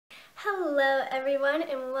Hello everyone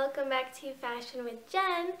and welcome back to Fashion with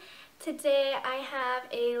Jen. Today I have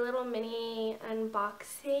a little mini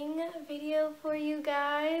unboxing video for you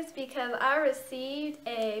guys because I received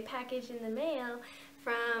a package in the mail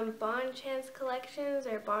from Bonne Collections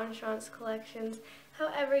or Bonne Collections,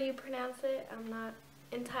 however you pronounce it. I'm not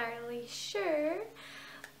entirely sure.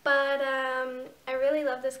 But I really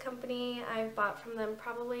love this company. I've bought from them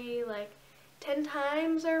probably like 10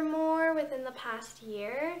 times or more within the past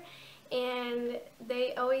year, and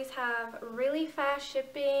they always have really fast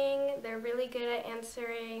shipping. They're really good at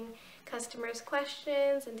answering customers'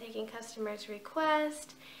 questions and taking customers'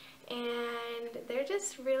 requests, and they're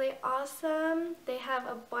just really awesome. They have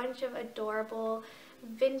a bunch of adorable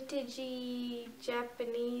vintagey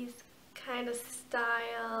Japanese kind of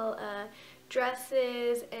style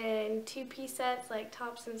dresses and two-piece sets like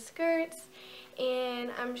tops and skirts.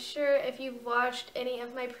 And I'm sure if you've watched any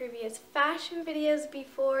of my previous fashion videos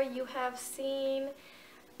before, you have seen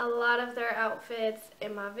a lot of their outfits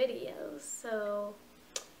in my videos. So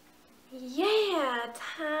yeah,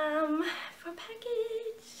 time for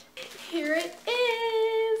package. Here it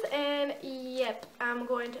is, and yep, I'm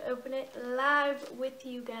going to open it live with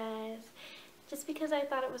you guys just because I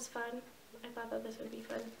thought it was fun. I thought that this would be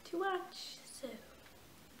fun to watch. So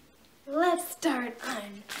let's start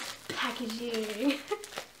unpackaging.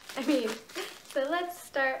 So let's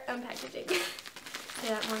start unpackaging.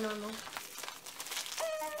 Yeah, more normal.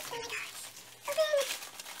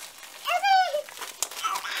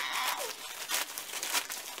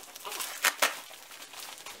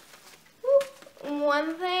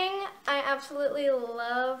 One thing I absolutely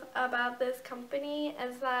love about this company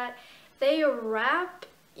is that they wrap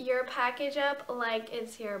your package up like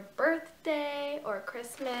it's your birthday or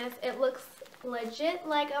Christmas. It looks legit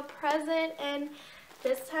like a present, and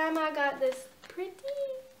this time I got this pretty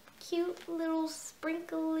cute little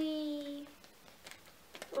sprinkly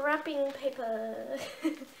wrapping paper.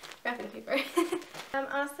 Wrapping paper.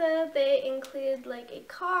 Also, they include like a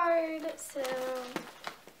card, so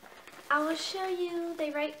I will show you.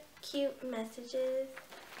 They write cute messages.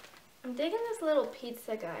 I'm digging this little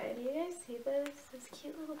pizza guy. Do you guys see this? This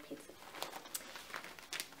cute little pizza.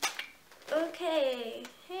 Okay.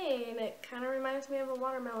 Hey, and it kind of reminds me of a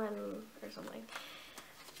watermelon or something.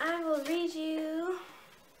 I will read you.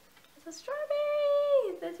 It's a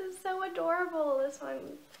strawberry. This is so adorable. This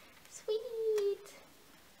one. Sweet.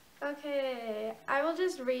 Okay. I will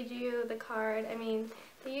just read you the card.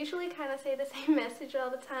 They usually kind of say the same message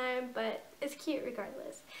all the time, but it's cute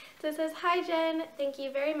regardless. So it says, "Hi Jen, thank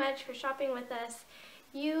you very much for shopping with us.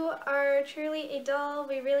 You are truly a doll.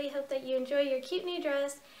 We really hope that you enjoy your cute new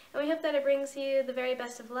dress, and we hope that it brings you the very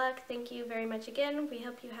best of luck. Thank you very much again. We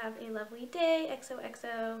hope you have a lovely day.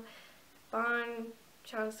 XOXO, Bonne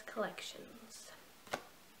Collections."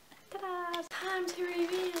 Ta-da! Time to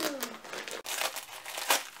reveal.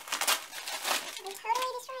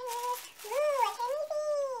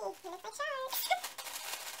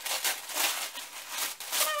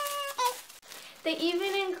 They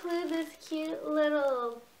even include this cute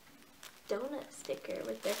little donut sticker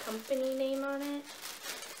with their company name on it.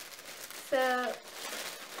 So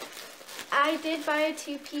I did buy a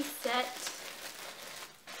two-piece set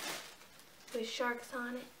with sharks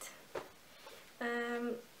on it.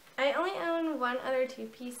 I only own one other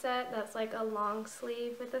two-piece set that's like a long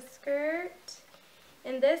sleeve with a skirt.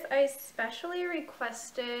 And this, I specially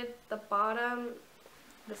requested the bottom,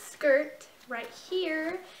 the skirt right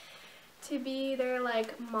here, to be their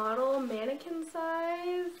like model mannequin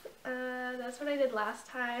size. That's what I did last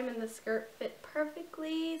time, and the skirt fit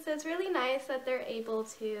perfectly. So it's really nice that they're able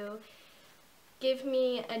to give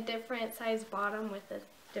me a different size bottom with a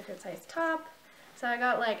different size top. So I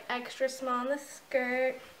got like extra small in the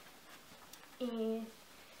skirt and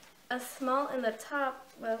a small in the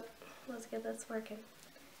top. Well, let's get this working.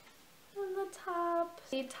 On the top.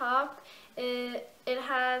 The top, it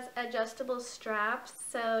has adjustable straps,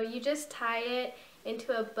 so you just tie it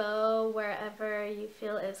into a bow wherever you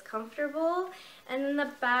feel is comfortable. And then the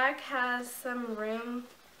back has some room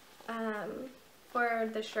for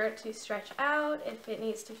the shirt to stretch out if it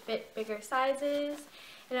needs to fit bigger sizes.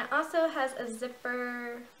 And it also has a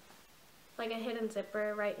zipper, like a hidden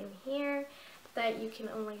zipper right in here that you can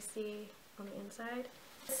only see on the inside.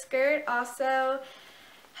 The skirt also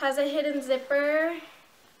has a hidden zipper,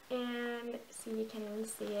 and see, you can even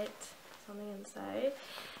see it. It's on the inside.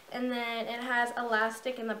 And then it has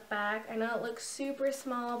elastic in the back. I know it looks super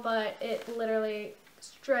small, but it literally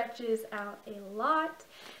stretches out a lot.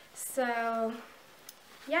 So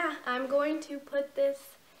yeah, I'm going to put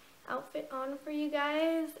this outfit on for you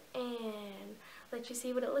guys and let you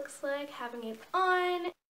see what it looks like having it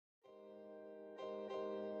on.